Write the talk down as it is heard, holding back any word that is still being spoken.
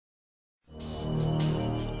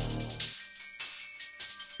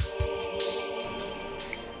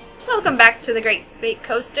Welcome back to the Great Spate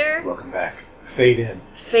Coaster. Welcome back. Fade in.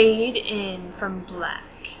 Fade in from black.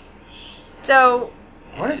 So...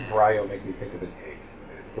 Why does Brio make me think of an egg?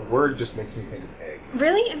 The word just makes me think of egg.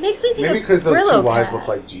 Really? It makes me think Maybe of because those Brillo two Y's pad. look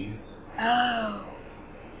like G's. Oh.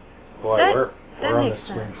 Boy, we're on this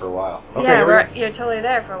sense. screen for a while. Okay, Yeah, you're totally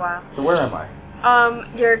there for a while. So where am I?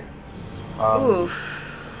 You're... Oof.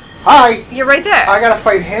 Hi! You're right there. I gotta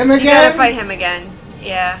fight him again? You gotta fight him again.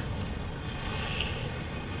 Yeah.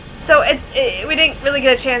 So we didn't really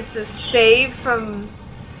get a chance to save from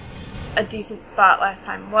a decent spot last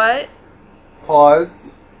time. What?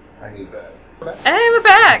 Pause. I need that. Hey, we're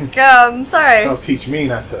back. Sorry. Don't teach me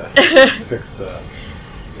not to fix the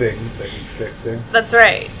things that need fixing. That's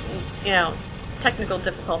right. You know, technical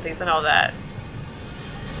difficulties and all that.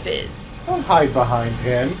 Biz. Don't hide behind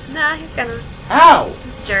him. Nah, he's gonna. Ow!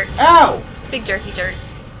 He's a jerk. Ow! He's a big jerky jerk.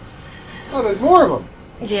 Oh, there's more of them.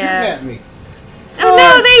 Yeah. Shooting at me. Oh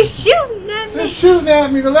no, they're shooting at me. They're shooting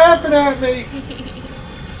at me. They're laughing at me.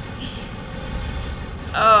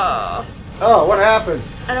 Oh. Oh, what happened?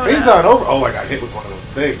 I don't Things know. aren't over. Oh, I got hit with one of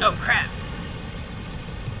those things. Oh crap.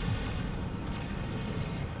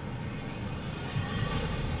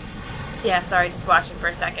 Yeah, sorry, just watching for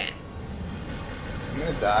a second. I'm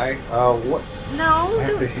gonna die. Oh, what? No. I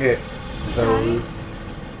have to hit those.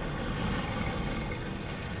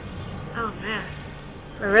 Oh man.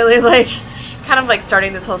 We're really like, kind of like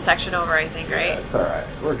starting this whole section over, I think, right? Yeah, it's alright.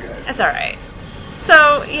 We're good. It's alright.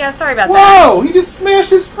 So, yeah, sorry about Whoa! that. Whoa! He just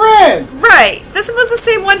smashed his friend! Right. This was the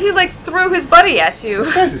same one who, like, threw his buddy at you.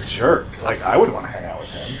 This guy's a jerk. Like, I wouldn't want to hang out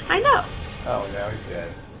with him. I know. Oh, now he's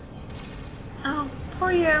dead. Oh,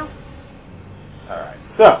 poor you. Alright,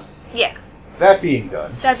 so. Yeah. That being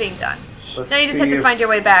done. That being done. Let's Now you just see have to if find your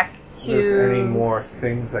way back to... there's any more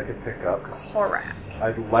things I could pick up. Korak.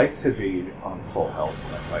 I'd like to be on full health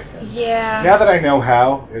when I fight him. Yeah. Now that I know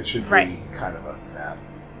how, it should Right. be kind of a snap.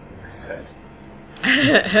 I said.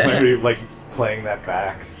 Maybe, like, playing that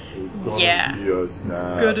back. It's gonna be a snap. It's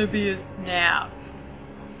gonna be a snap.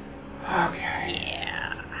 Okay.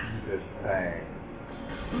 Yeah. Let's do this thing.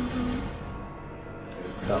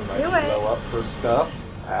 Is something I Do can it. blow up for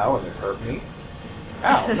stuff. Ow, and it hurt me.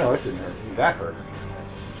 Ow, no, it didn't hurt me. That hurt me.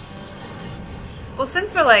 Well,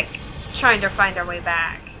 since we're, like, trying to find our way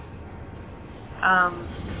back,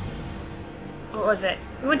 what was it?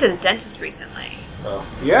 We went to the dentist recently. Oh,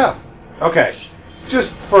 yeah. Okay.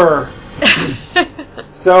 Just for...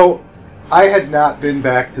 So, I had not been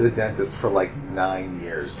back to the dentist for like 9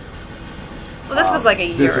 years. Well, this was like a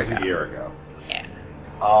year ago. This was a year ago. Yeah.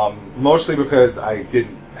 Mostly because I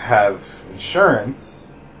didn't have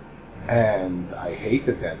insurance, and I hate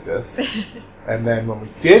the dentist. And then when we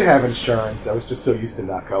did have insurance, I was just so used to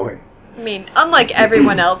not going. I mean, unlike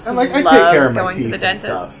everyone else who And, like, I loves take care of my going to teeth the and dentist.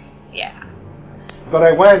 stuff. Yeah. But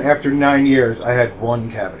I went after 9 years. I had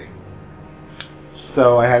one cavity.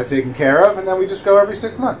 So I had it taken care of, and then we just go every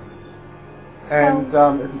 6 months. And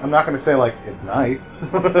I'm not going to say, like, it's nice,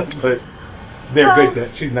 but they're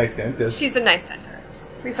good. She's a nice dentist. She's a nice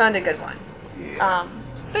dentist. We found a good one. Yeah.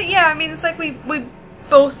 But yeah, I mean, it's like we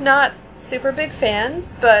both not super big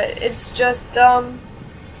fans, but it's just,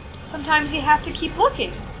 sometimes you have to keep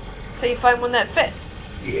looking till you find one that fits.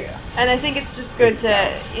 Yeah. And I think it's just good to,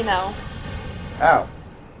 you know... Ow.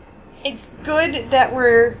 It's good that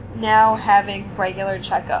we're now having regular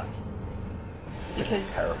checkups. It's Because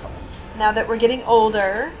terrifying. now that we're getting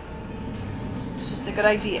older, it's just a good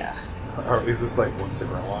idea. Or is this like one to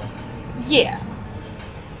grow on? Yeah.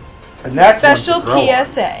 And that's Special one to grow on.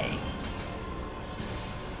 PSA.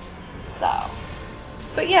 So.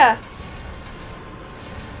 But yeah.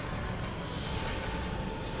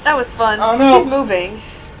 That was fun. Oh, no. She's moving.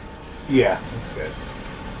 Yeah, that's good.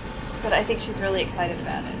 But I think she's really excited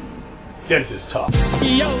about it. Dentist talk.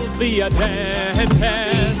 You'll be a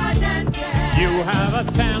dentist. You have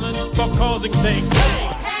a talent for causing things.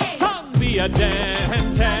 Son, be a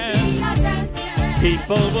dentist.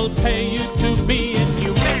 People will pay you to be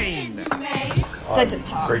inhumane. Dentist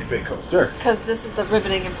talk. Great Spate Coaster. Because this is the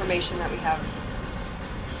riveting information that we have.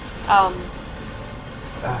 I'm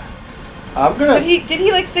gonna... Did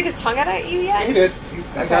he like stick his tongue out at you yet? He did.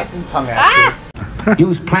 I got some tongue action.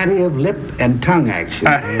 Use plenty of lip and tongue action.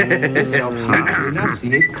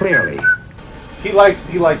 Enunciate clearly. He likes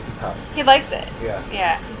the tongue. He likes it. Yeah.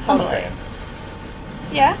 Yeah, he's I'm a totally. fan.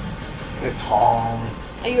 Yeah? The tongue.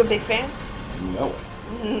 Are you a big fan? No.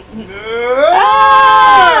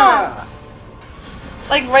 Ah!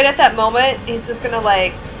 Like right at that moment, he's just gonna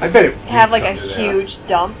like I bet it have like a leaks under there. huge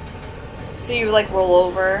dump. So you like roll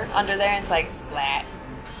over under there and it's like splat.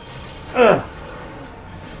 Ugh.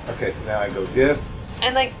 Okay, so now I go this.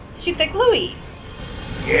 And like shoot the gluey.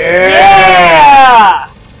 Yeah!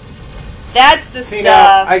 That's the See,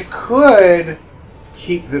 stuff. now, I could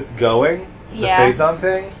keep this going, the Yeah. phase-on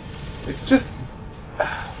thing. It's just...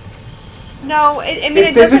 No, I mean,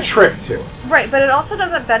 it there's doesn't... a trick to it. Right, but it also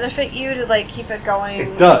doesn't benefit you to, like, keep it going.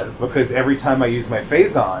 It does, because every time I use my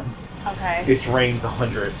phase-on, Okay. it drains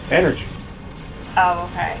 100 energy. Oh,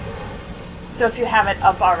 okay. So if you have it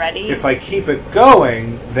up already... If I keep it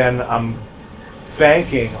going, then I'm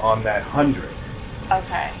banking on that 100.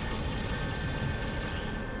 Okay.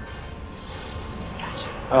 Gotcha.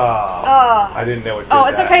 I didn't know it did Oh,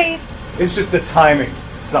 it's that. okay. It's just the timing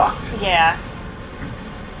sucked. Yeah.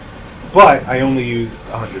 But I only used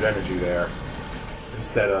 100 energy there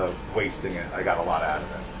instead of wasting it. I got a lot out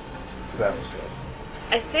of it. So that was good.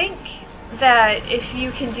 I think that if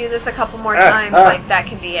you can do this a couple more times, like, that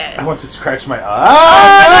can be it. I want to scratch my Oh,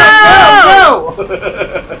 eye. No!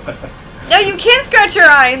 No, you can't scratch your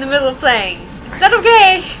eye in the middle of playing. Is that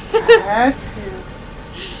okay? I had to.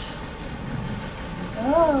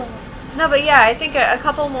 Oh. No, but yeah, I think a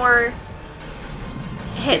couple more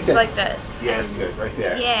hits Okay. like this. Yeah, it's good. Right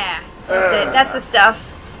there. Yeah, that's it. That's the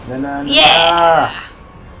stuff. Na, na, na. Yeah.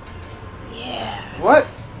 Yeah. What?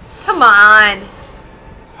 Come on.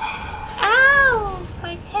 Ow,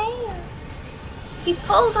 my tail. He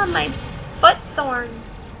pulled on my butt thorn.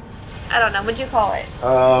 I don't know. What'd you call it?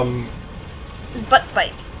 His butt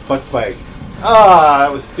spike. Butt spike. Ah,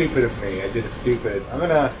 that was stupid of me. I did a stupid. I'm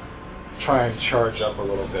gonna try and charge up a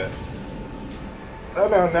little bit. Oh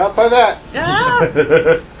no, not by that. Ah.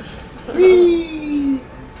 Whee!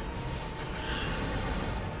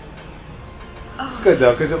 It's good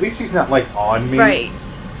though, because at least he's not like on me. Right.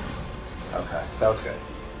 Okay, that was good.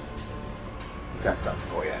 Got something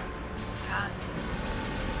for you.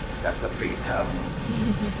 Got something for you, Tub.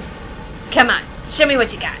 Come on, show me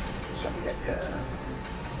what you got. Show me that Tub.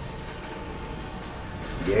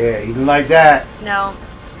 Yeah, he didn't like that. No.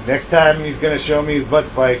 Next time he's gonna show me his butt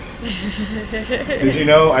spike. Did you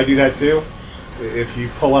know I do that too? If you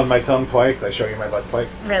pull on my tongue twice, I show you my butt spike.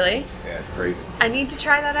 Really? Yeah, it's crazy. I need to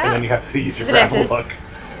try that out. And then you have to use your Then I have grapple to- hook.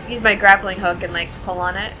 Use my grappling hook and, like, pull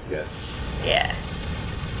on it. Yes. Yeah.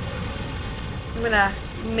 I'm gonna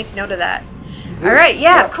make note of that. Alright,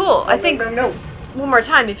 yeah, cool. I think No. one more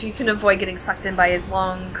time, if you can avoid getting sucked in by his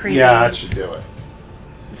long, crazy... Yeah, that should do it.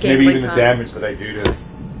 gameplay Maybe even the time. damage that I do to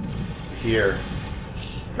here.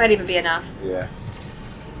 Might even be enough. Yeah.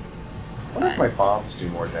 I wonder if my bombs do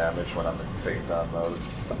more damage when I'm in phase-on mode.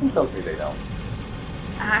 Something tells me they don't.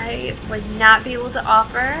 I would not be able to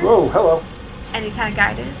offer Whoa, hello. any kind of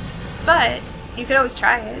guidance, but you could always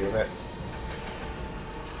try it. Damn it.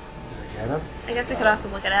 Did I get him? I guess we could also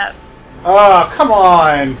look it up. Oh, come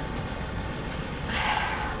on!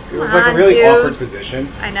 It was like Come a on, really dude. awkward position.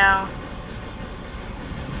 I know.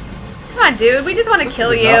 Come on, dude. We just want to This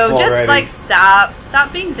kill is you. enough Just, already. like, stop.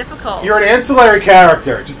 Stop being difficult. You're an ancillary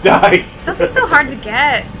character. Just die. Don't be so hard to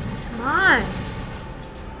get. Come on.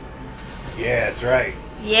 Yeah, that's right.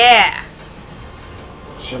 Yeah.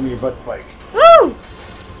 Show me your butt spike. Woo!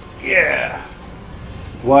 Yeah.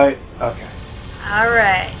 What? Okay.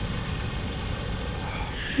 Alright.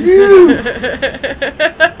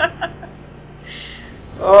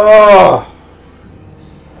 Oh,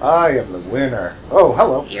 I am the winner. Oh,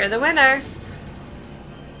 hello. You're the winner.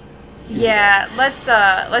 Yeah, let's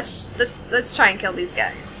try and kill these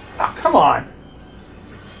guys. Oh, come on.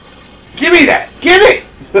 Give me that. Give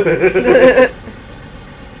it.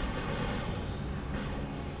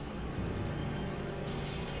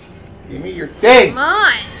 Give me your thing. Come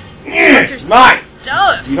on. Yeah, Want your it's mine.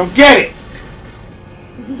 stuff. You don't get it.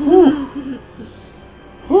 Whew.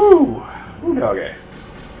 Whew, doggy.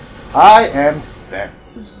 I am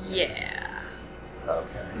spent. Yeah.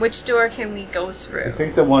 Okay. Which door can we go through? I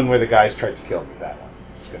think the one where the guys tried to kill me. That one.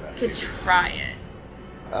 Just gonna see To this. try it.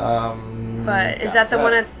 But is got that the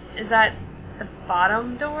one is that the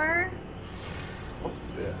bottom door? What's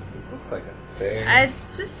this? This looks like a thing.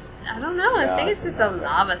 It's just, I don't know. I Yeah, think it's it's just a nothing.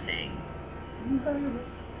 lava thing.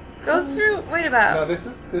 Go through. Wait No, about. this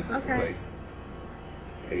is Okay. the place.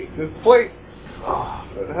 Ace is the place. Oh,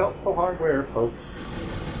 for the helpful hardware, folks.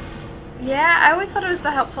 Yeah, I always thought it was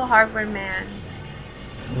the helpful hardware man.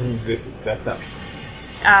 That's not PC.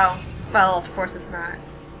 Oh, well, of course it's not.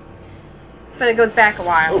 But it goes back a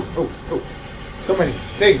while. Oh. So many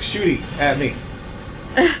things shooting at me.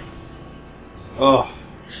 Oh.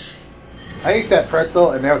 I ate that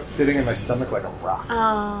pretzel and now it's sitting in my stomach like a rock.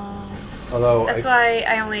 Oh. Although That's why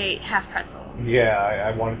I only ate half pretzel. Yeah,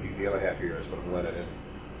 I wanted to eat the other half of yours, but I'm let it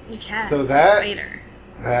in. You can. So that Later.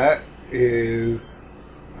 that is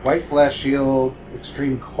White Blast Shield,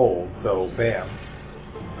 Extreme Cold, so bam.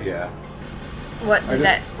 Yeah. What, did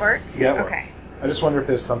that work? Yeah, it worked. Okay. I just wonder if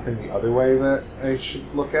there's something the other way that I should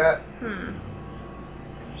look at.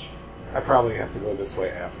 I probably have to go this way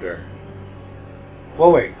after.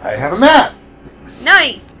 Well, wait. I have a map!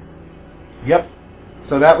 Nice! Yep.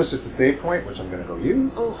 So that was just a save point, which I'm going to go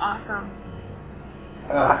use. Oh, awesome.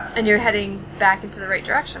 And you're heading back into the right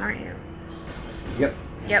direction, aren't you? Yep.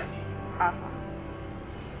 Yep. Awesome.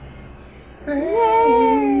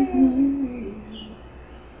 Save me.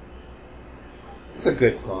 It's a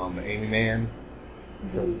good song, Amy Man.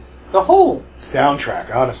 So, the whole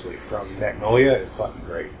soundtrack, honestly, from Magnolia is fucking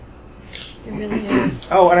great. It really is.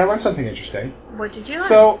 Oh, and I learned something interesting. What did you learn?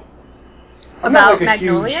 So, I'm about not like a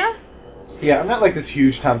Magnolia? Yeah, I'm not like this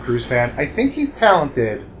huge Tom Cruise fan. I think he's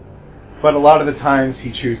talented, but a lot of the times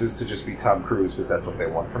he chooses to just be Tom Cruise because that's what they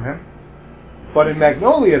want from him. But in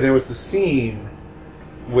Magnolia, there was the scene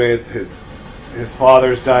with his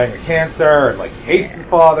father's dying of cancer, and like he hates his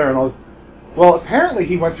father, and all this. Well, apparently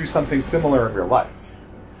he went through something similar in real life.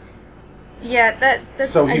 Yeah, that's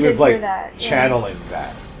So he I was did hear like that. channeling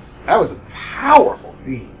that. That was a powerful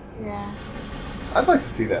scene. Yeah. I'd like to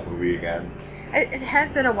see that movie again. It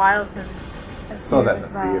has been a while since I've Saw seen that it in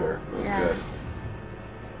as the well. theater. It was Yeah. good.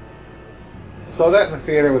 Saw that in the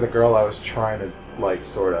theater with a girl I was trying to like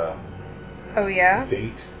sort of Oh yeah?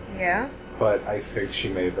 date, Yeah. but I think she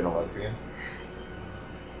may have been a lesbian.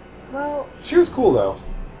 Well, She was cool though.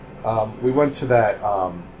 We went to that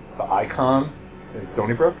the Icon in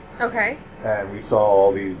Stony Brook, okay. and we saw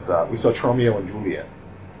all these. We saw Tromeo and Juliet.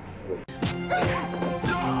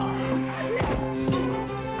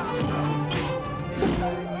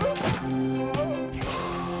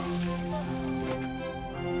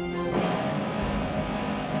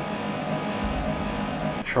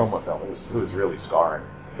 Trauma film. It was really scarring.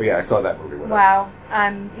 But yeah, I saw that movie with her. Wow.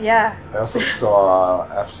 Yeah. I also saw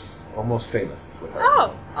Almost Famous with her.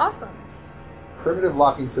 Oh, awesome. Primitive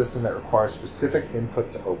locking system that requires specific input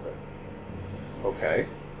to open. Okay.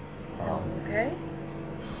 Okay.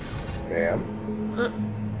 Bam.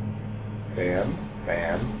 Bam.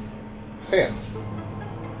 Bam. Bam.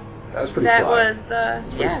 That was pretty That fly. was,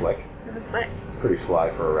 Pretty yeah. slick. It was slick. Pretty fly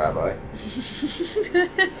for a rabbi.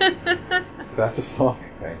 That's a song,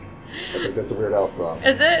 I think. I think that's a Weird Al song.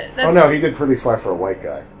 Is it? Oh no, he did Pretty Fly for a White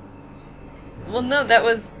Guy. Well, no, that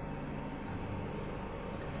was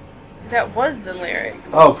the lyrics.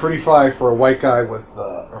 Oh, Pretty Fly for a White Guy was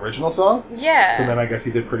the original song? Yeah. So then I guess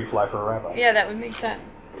he did Pretty Fly for a Rabbi. Yeah, that would make sense.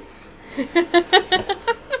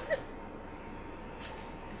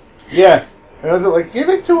 Yeah. And was it like, give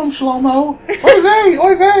it to him, Shlomo? Oy vey!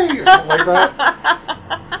 Oy vey! Or something like that.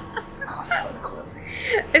 I'll have to find the clip.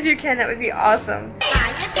 If you can, that would be awesome. How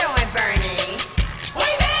you doing, Bernie?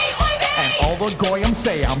 Oy vey, oy vey! And all the goyim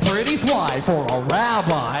say I'm pretty fly for a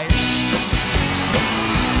rabbi.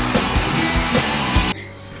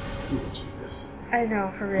 He's a genius. I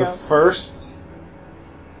know, for The real. first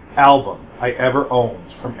album I ever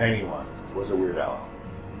owned from anyone was a Weird Al album.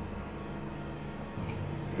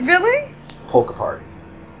 Really? Polka Party.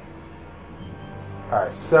 Alright,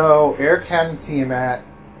 so Air Cannon Tiamat,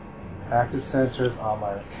 Active Sensors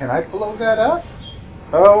Online. Can I blow that up?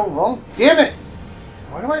 Oh, well, damn it!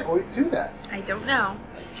 Why do I always do that? I don't know.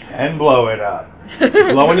 And blow it up.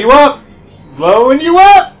 Blowing you up! Blowing you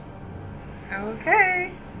up!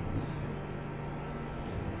 Okay.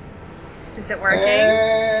 Is it working?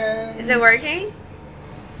 And... Is it working?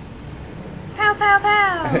 Pow, pow,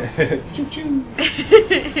 pow. Choo choo.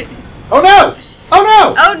 Oh no! Oh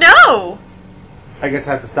no! Oh, no! I guess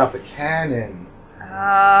I have to stop the cannons. Oh.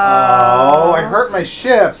 Oh, I hurt my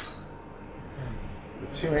ship. The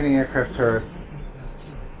two anti-aircraft turrets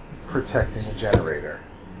protecting the generator.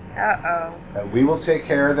 Uh-oh. And we will take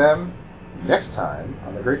care of them next time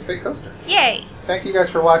on the Great Spate Coaster. Yay! Thank you guys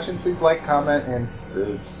for watching. Please like, comment, and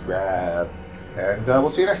subscribe. And we'll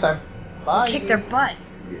see you next time. Bye. Kick their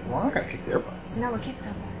butts. Yeah, well, I'm not going to kick their butts. No, we'll kick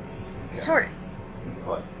their butts. Okay. Turrets.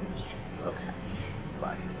 What? Okay.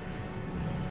 Bye.